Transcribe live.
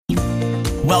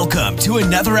Welcome to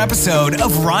another episode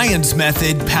of Ryan's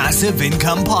Method Passive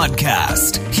Income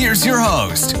Podcast. Here's your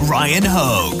host, Ryan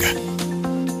Hogue.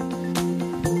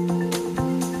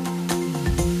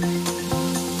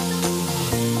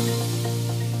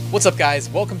 What's up, guys?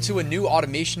 Welcome to a new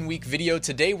Automation Week video.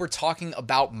 Today we're talking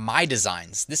about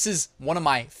MyDesigns. This is one of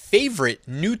my favorite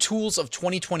new tools of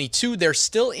 2022. They're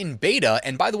still in beta,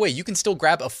 and by the way, you can still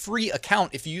grab a free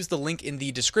account if you use the link in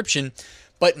the description.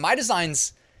 But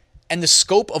MyDesigns and the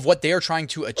scope of what they are trying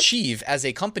to achieve as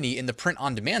a company in the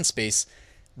print-on-demand space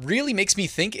really makes me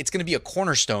think it's going to be a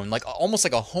cornerstone, like almost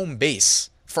like a home base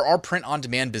for our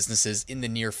print-on-demand businesses in the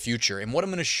near future. And what I'm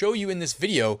going to show you in this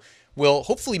video will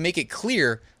hopefully make it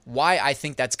clear why I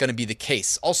think that's going to be the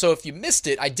case. Also, if you missed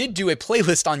it, I did do a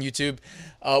playlist on YouTube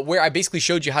where I basically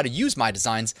showed you how to use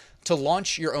MyDesigns to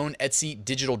launch your own Etsy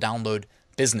digital download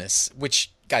business,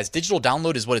 which, guys, digital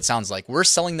download is what it sounds like. We're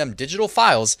selling them digital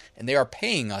files and they are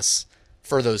paying us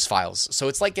for those files. So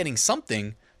it's like getting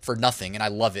something for nothing, and I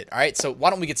love it. All right, so why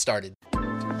don't we get started?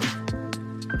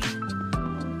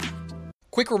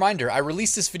 Quick reminder, I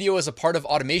released this video as a part of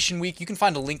Automation Week. You can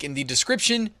find a link in the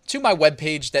description to my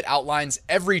webpage that outlines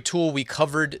every tool we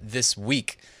covered this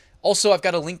week. Also, I've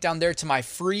got a link down there to my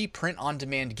free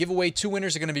print-on-demand giveaway. 2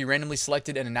 winners are going to be randomly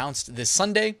selected and announced this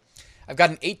Sunday. I've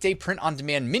got an 8-day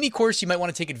print-on-demand mini course you might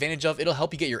want to take advantage of. It'll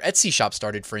help you get your Etsy shop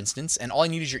started, for instance, and all I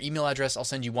need is your email address. I'll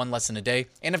send you 1 lesson a day.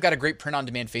 And I've got a great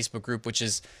print-on-demand Facebook group, which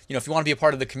is, if you want to be a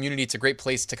part of the community, it's a great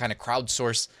place to kind of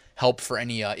crowdsource help for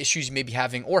any issues you may be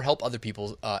having or help other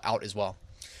people out as well.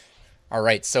 All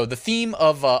right, so the theme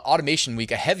of Automation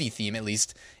Week, a heavy theme at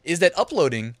least, is that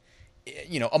uploading,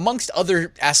 amongst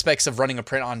other aspects of running a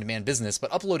print-on-demand business,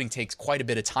 but uploading takes quite a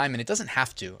bit of time and it doesn't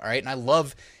have to, all right? And I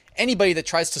love anybody that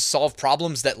tries to solve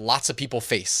problems that lots of people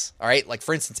face, all right? Like,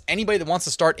 for instance, anybody that wants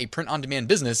to start a print-on-demand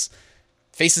business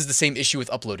faces the same issue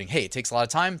with uploading. Hey, it takes a lot of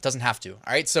time, doesn't have to, all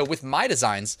right? So with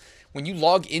MyDesigns, when you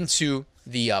log into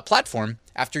the platform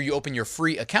after you open your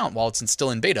free account while it's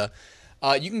still in beta,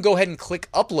 you can go ahead and click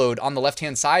upload on the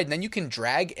left-hand side, and then you can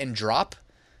drag and drop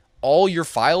all your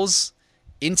files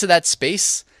into that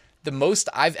space. The most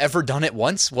I've ever done at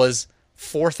once was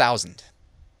 4,000.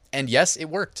 And yes, it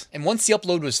worked. And once the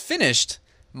upload was finished,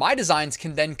 MyDesigns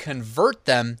can then convert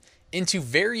them into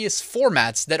various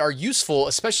formats that are useful,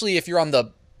 especially if you're on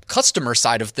the customer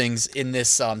side of things in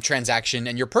this transaction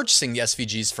and you're purchasing the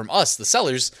SVGs from us, the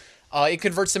sellers. It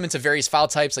converts them into various file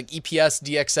types like EPS,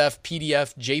 DXF,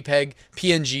 PDF, JPEG,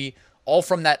 PNG, all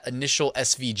from that initial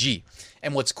SVG.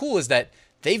 And what's cool is that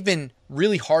they've been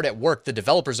really hard at work, the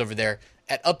developers over there,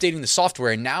 at updating the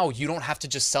software. And now you don't have to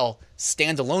just sell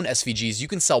standalone SVGs. You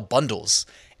can sell bundles.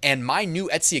 And my new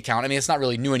Etsy account, it's not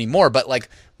really new anymore, but like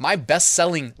my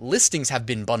best-selling listings have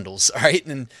been bundles, all right?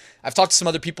 And I've talked to some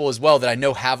other people as well that I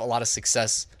know have a lot of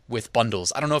success with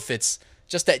bundles. I don't know if it's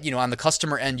just that, on the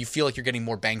customer end, you feel like you're getting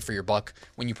more bang for your buck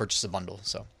when you purchase a bundle.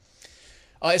 So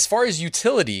as far as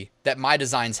utility that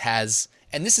MyDesigns has,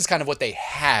 and this is kind of what they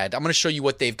had, I'm going to show you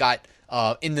what they've got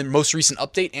in the most recent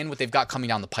update and what they've got coming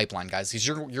down the pipeline, guys, because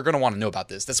you're going to want to know about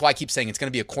this. That's why I keep saying it's going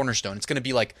to be a cornerstone. It's going to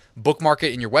be like bookmark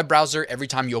it in your web browser. Every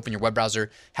time you open your web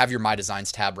browser, have your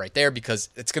MyDesigns tab right there because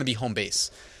it's going to be home base.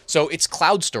 So it's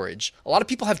cloud storage. A lot of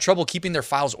people have trouble keeping their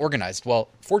files organized. Well,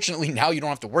 fortunately, now you don't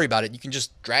have to worry about it. You can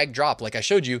just drag drop, like I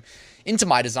showed you, into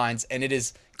MyDesigns, and it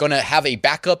is going to have a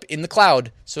backup in the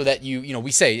cloud so that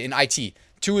we say in IT,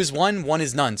 2 is 1, 1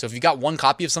 is none. So if you got 1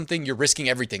 copy of something, you're risking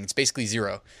everything. It's basically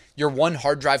 0. You're 1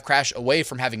 hard drive crash away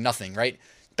from having nothing, right?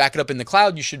 Back it up in the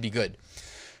cloud, you should be good.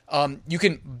 You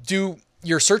can do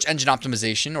your search engine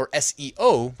optimization, or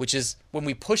SEO, which is when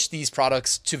we push these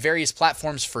products to various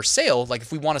platforms for sale. Like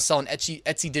if we want to sell an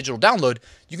Etsy digital download,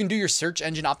 you can do your search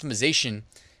engine optimization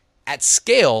at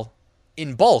scale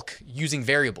in bulk using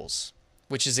variables,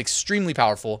 which is extremely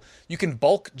powerful. You can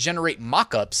bulk generate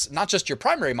mockups, not just your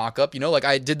primary mockup, like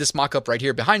I did this mockup right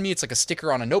here behind me. It's like a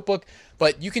sticker on a notebook,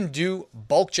 but you can do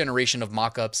bulk generation of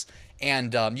mockups,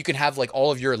 and you can have like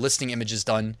all of your listing images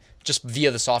done just via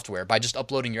the software by just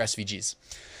uploading your SVGs.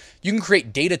 You can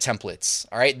create data templates,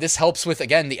 all right? This helps with,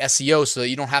 again, the SEO so that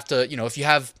you don't have to, if you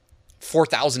have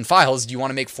 4,000 files, do you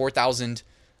want to make 4,000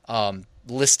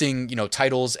 listing,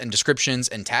 titles and descriptions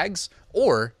and tags,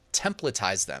 or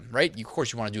templatize them, right? Of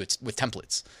course, you want to do it with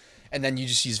templates. And then you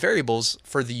just use variables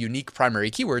for the unique primary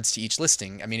keywords to each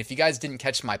listing. If you guys didn't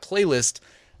catch my playlist,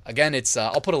 again, it's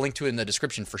I'll put a link to it in the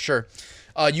description for sure.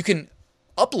 You can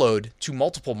upload to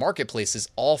multiple marketplaces,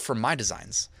 all from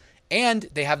MyDesigns. And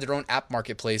they have their own app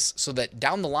marketplace so that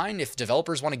down the line, if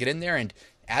developers want to get in there and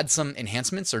add some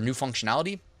enhancements or new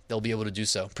functionality, they'll be able to do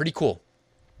so. Pretty cool.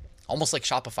 Almost like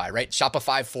Shopify, right?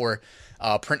 Shopify for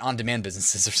print on demand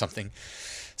businesses or something.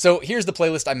 So here's the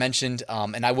playlist I mentioned,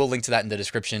 and I will link to that in the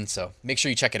description. So make sure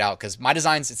you check it out because My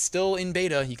Designs, it's still in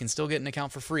beta. You can still get an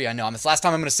account for free. I know it's the last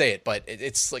time I'm going to say it, but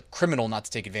it's like criminal not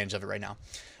to take advantage of it right now.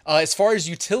 As far as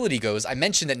utility goes, I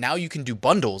mentioned that now you can do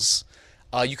bundles.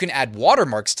 You can add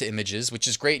watermarks to images, which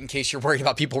is great in case you're worried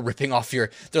about people ripping off they're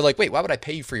like, wait, why would I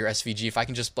pay you for your SVG if I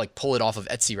can just like pull it off of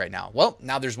Etsy right now? Well,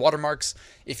 now there's watermarks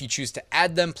if you choose to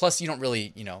add them. Plus you don't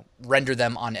really, render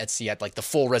them on Etsy at like the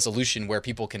full resolution where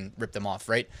people can rip them off,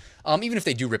 right? Even if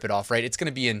they do rip it off, right? It's going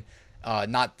to be in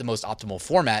not the most optimal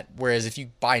format. Whereas if you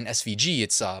buy an SVG,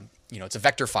 it's it's a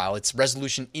vector file. It's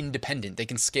resolution independent. They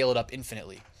can scale it up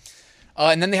infinitely.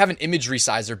 And then they have an image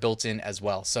resizer built in as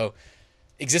well. So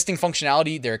existing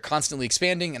functionality, they're constantly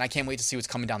expanding, and I can't wait to see what's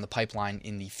coming down the pipeline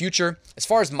in the future. As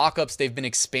far as mockups, they've been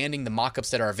expanding the mockups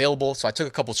that are available. So I took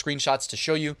a couple screenshots to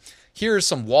show you. Here's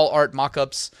some wall art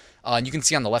mockups. And you can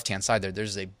see on the left-hand side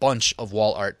there's a bunch of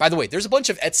wall art. By the way, there's a bunch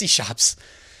of Etsy shops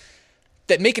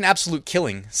that make an absolute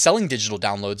killing selling digital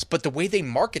downloads, but the way they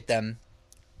market them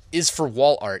is for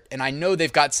wall art. And I know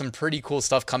they've got some pretty cool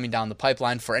stuff coming down the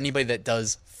pipeline for anybody that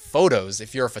does photos.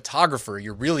 If you're a photographer,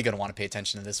 you're really going to want to pay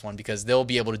attention to this one because they'll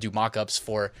be able to do mock-ups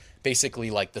for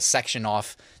basically like the section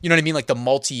off, you know what I mean? Like the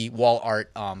multi-wall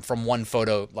art from one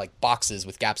photo, like boxes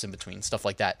with gaps in between, stuff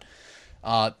like that.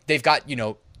 They've got,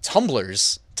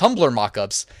 Tumblr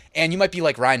mock-ups, and you might be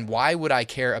like, Ryan, why would I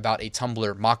care about a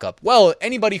Tumblr mock-up? Well,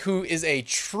 anybody who is a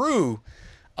true,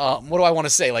 what do I want to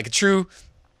say? Like a true,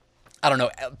 I don't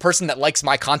know, a person that likes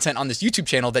my content on this YouTube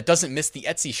channel that doesn't miss the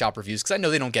Etsy shop reviews, because I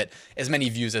know they don't get as many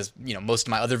views as, most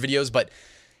of my other videos, but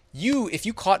if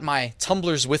you caught my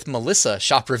Tumblrs with Melissa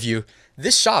shop review,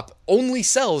 this shop only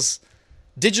sells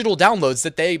digital downloads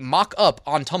that they mock up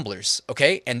on Tumblrs,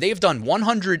 okay? And they've done the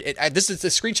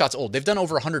screenshot's old. They've done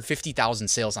over 150,000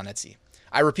 sales on Etsy.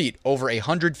 I repeat, over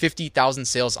 150,000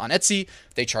 sales on Etsy.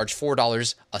 They charge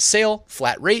 $4 a sale,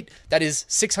 flat rate. That is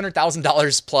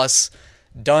 $600,000 plus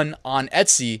done on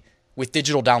Etsy with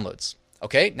digital downloads.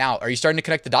 Okay, now are you starting to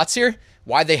connect the dots here?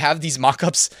 Why they have these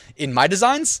mockups in My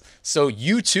Designs? So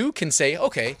you too can say,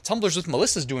 okay, Tumblrs with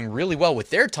Melissa's doing really well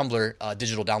with their Tumblr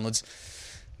digital downloads.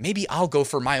 Maybe I'll go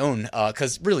for my own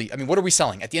because really, what are we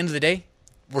selling? At the end of the day,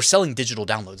 we're selling digital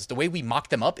downloads. The way we mock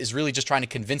them up is really just trying to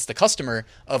convince the customer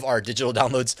of our digital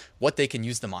downloads what they can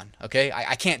use them on. Okay,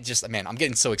 I can't just, I'm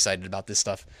getting so excited about this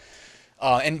stuff.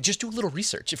 And just do a little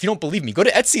research. If you don't believe me, go to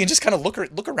Etsy and just kind of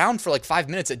look around for like 5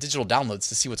 minutes at digital downloads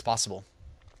to see what's possible.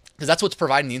 Because that's what's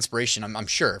providing the inspiration, I'm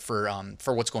sure, for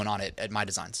what's going on at My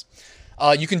Designs.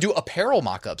 You can do apparel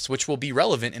mockups, which will be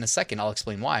relevant in a second. I'll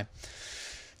explain why.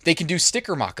 They can do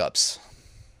sticker mockups.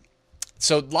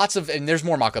 So and there's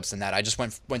more mockups than that. I just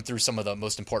went through some of the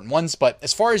most important ones. But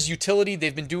as far as utility,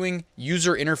 they've been doing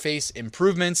user interface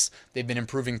improvements. They've been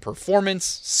improving performance,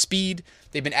 speed.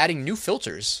 They've been adding new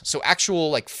filters. So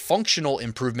actual like functional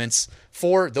improvements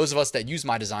for those of us that use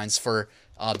My Designs for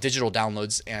digital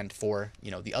downloads and for,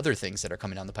 the other things that are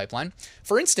coming down the pipeline.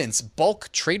 For instance, bulk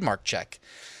trademark check.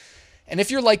 And if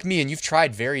you're like me and you've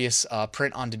tried various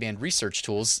print-on-demand research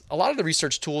tools, a lot of the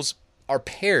research tools are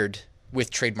paired with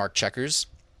trademark checkers.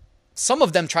 Some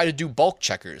of them try to do bulk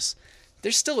checkers.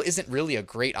 There still isn't really a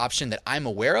great option that I'm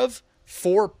aware of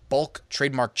for bulk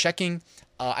trademark checking.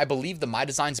 I believe the My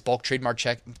Designs bulk trademark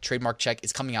check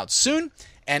is coming out soon,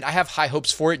 and I have high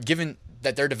hopes for it given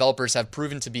that their developers have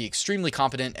proven to be extremely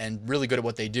competent and really good at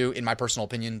what they do, in my personal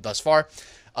opinion, thus far.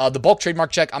 The bulk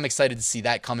trademark check, I'm excited to see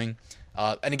that coming.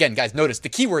 And again, guys, notice the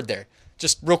keyword there,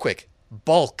 just real quick,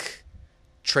 bulk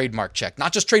trademark check,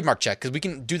 not just trademark check, because we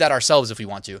can do that ourselves if we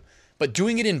want to, but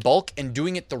doing it in bulk and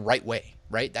doing it the right way,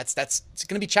 right? It's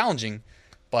going to be challenging,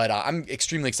 but I'm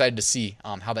extremely excited to see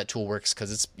how that tool works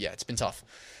because it's been tough.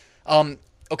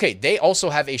 Okay, they also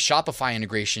have a Shopify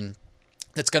integration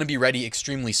that's going to be ready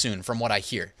extremely soon from what I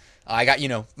hear. I got,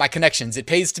 my connections. It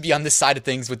pays to be on this side of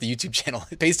things with the YouTube channel.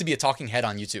 It pays to be a talking head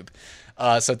on YouTube.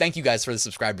 So thank you guys for the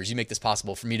subscribers. You make this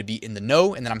possible for me to be in the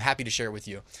know, and then I'm happy to share it with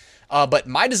you. But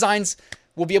My Designs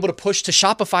will be able to push to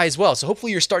Shopify as well. So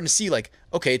hopefully you're starting to see like,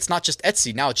 okay, it's not just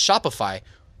Etsy. Now it's Shopify.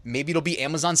 Maybe it'll be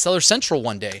Amazon Seller Central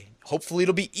one day. Hopefully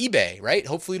it'll be eBay, right?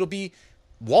 Hopefully it'll be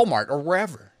Walmart or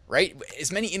wherever, right?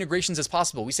 As many integrations as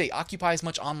possible. We say occupy as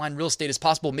much online real estate as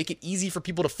possible. Make it easy for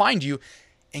people to find you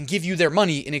and give you their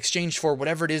money in exchange for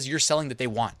whatever it is you're selling that they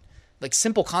want. Like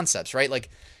simple concepts, right? Like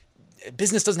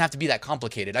business doesn't have to be that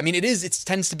complicated. It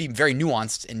tends to be very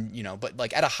nuanced and, but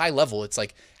like at a high level, it's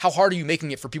like, how hard are you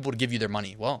making it for people to give you their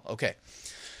money? Well, okay.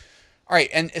 All right.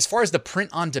 And as far as the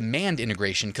print on demand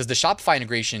integration, because the Shopify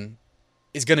integration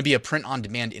is going to be a print on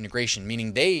demand integration,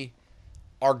 meaning they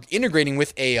are integrating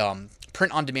with a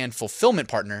print-on-demand fulfillment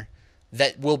partner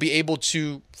that will be able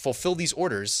to fulfill these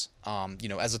orders,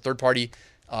 as a third party.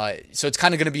 So it's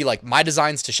kind of going to be like My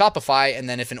Designs to Shopify, and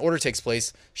then if an order takes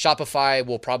place, Shopify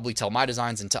will probably tell My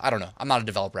Designs I don't know. I'm not a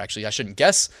developer, actually. I shouldn't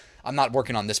guess. I'm not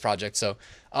working on this project. So,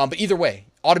 but either way,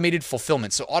 automated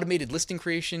fulfillment. So automated listing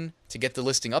creation to get the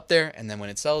listing up there, and then when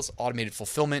it sells, automated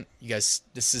fulfillment. You guys,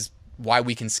 this is why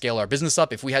we can scale our business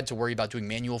up. If we had to worry about doing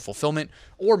manual fulfillment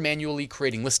or manually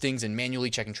creating listings and manually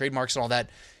checking trademarks and all that,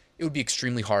 it would be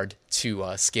extremely hard to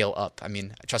scale up. I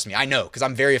mean, trust me, I know, because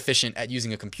I'm very efficient at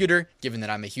using a computer, given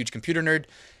that I'm a huge computer nerd.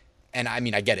 And I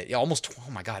mean, I get it.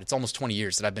 It's almost 20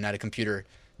 years that I've been at a computer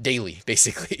daily,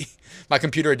 basically. My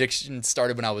computer addiction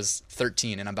started when I was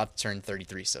 13, and I'm about to turn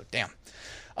 33, so damn.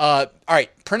 All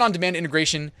right, print-on-demand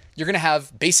integration. You're going to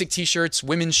have basic t-shirts,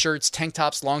 women's shirts, tank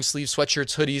tops, long sleeves,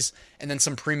 sweatshirts, hoodies, and then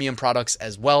some premium products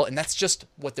as well. And that's just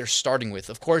what they're starting with.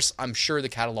 Of course, I'm sure the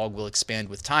catalog will expand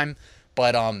with time.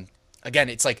 But again,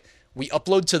 it's like we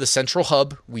upload to the central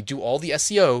hub. We do all the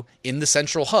SEO in the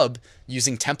central hub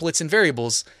using templates and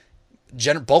variables,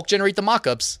 bulk generate the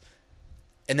mockups,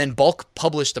 and then bulk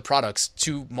publish the products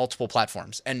to multiple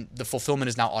platforms. And the fulfillment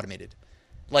is now automated.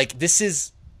 Like, this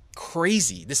is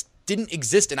crazy. This didn't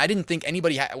exist, and I didn't think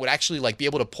anybody would actually be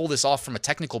able to pull this off from a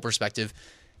technical perspective,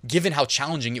 given how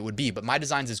challenging it would be. But My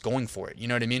Designs is going for it. You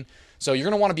know what I mean? So you're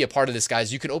going to want to be a part of this,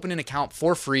 guys. You can open an account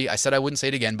for free. I said I wouldn't say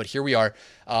it again, but here we are.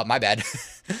 My bad.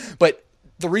 But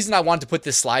the reason I wanted to put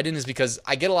this slide in is because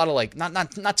I get a lot of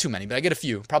not too many, but I get a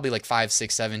few, probably 5,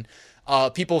 6, 7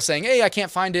 people saying, hey, I can't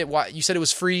find it. Why? You said it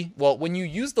was free. Well, when you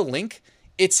use the link,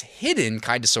 it's hidden,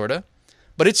 kind of, sort of,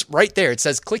 but it's right there. It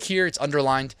says click here. It's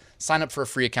underlined. Sign up for a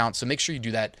free account. So make sure you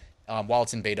do that. While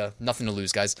it's in beta. Nothing to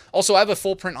lose, guys. Also, I have a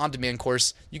full print-on-demand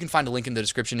course. You can find a link in the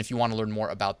description if you want to learn more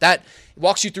about that. It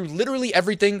walks you through literally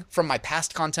everything from my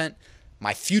past content,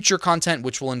 my future content,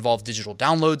 which will involve digital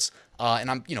downloads,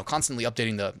 and I'm constantly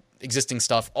updating the existing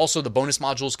stuff. Also, the bonus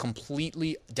modules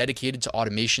completely dedicated to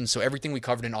automation. So everything we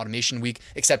covered in Automation Week,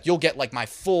 except you'll get my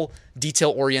full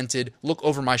detail-oriented, look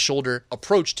over my shoulder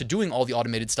approach to doing all the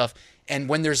automated stuff. And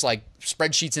when there's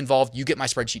spreadsheets involved, you get my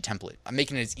spreadsheet template. I'm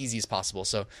making it as easy as possible.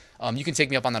 So you can take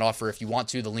me up on that offer if you want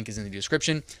to. The link is in the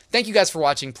description. Thank you guys for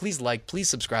watching. Please please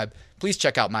subscribe, please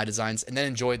check out My Designs, and then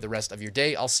enjoy the rest of your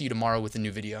day. I'll see you tomorrow with a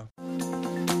new video.